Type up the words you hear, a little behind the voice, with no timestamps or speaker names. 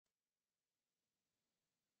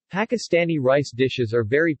Pakistani rice dishes are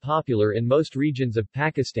very popular in most regions of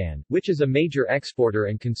Pakistan, which is a major exporter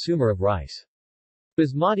and consumer of rice.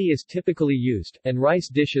 Basmati is typically used, and rice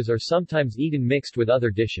dishes are sometimes eaten mixed with other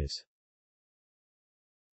dishes.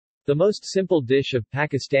 The most simple dish of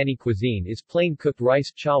Pakistani cuisine is plain cooked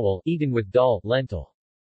rice chawal, eaten with dal, lentil.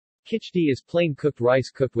 Khichdi is plain cooked rice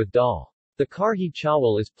cooked with dal. The karhi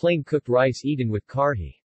chawal is plain cooked rice eaten with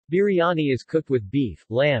karhi. Biryani is cooked with beef,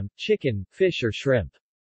 lamb, chicken, fish or shrimp.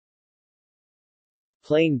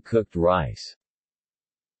 Plain cooked rice.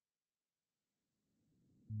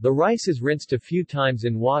 The rice is rinsed a few times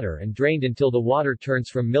in water and drained until the water turns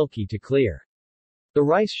from milky to clear. The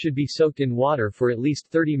rice should be soaked in water for at least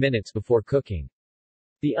 30 minutes before cooking.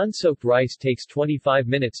 The unsoaked rice takes 25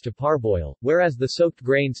 minutes to parboil, whereas the soaked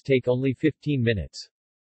grains take only 15 minutes.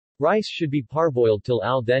 Rice should be parboiled till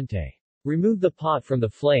al dente. Remove the pot from the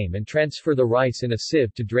flame and transfer the rice in a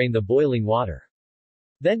sieve to drain the boiling water.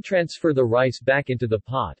 Then transfer the rice back into the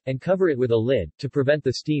pot, and cover it with a lid, to prevent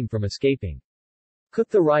the steam from escaping. Cook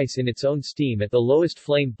the rice in its own steam at the lowest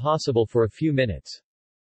flame possible for a few minutes.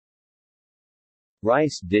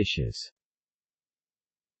 Rice dishes.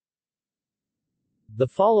 The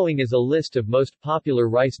following is a list of most popular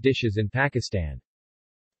rice dishes in Pakistan.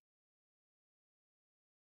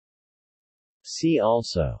 See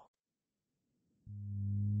also: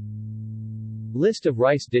 List of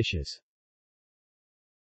rice dishes.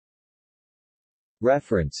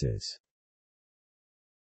 References.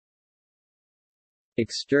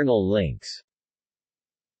 External links.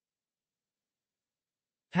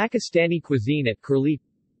 Pakistani cuisine at Curlie.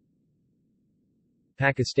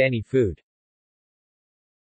 Pakistani food.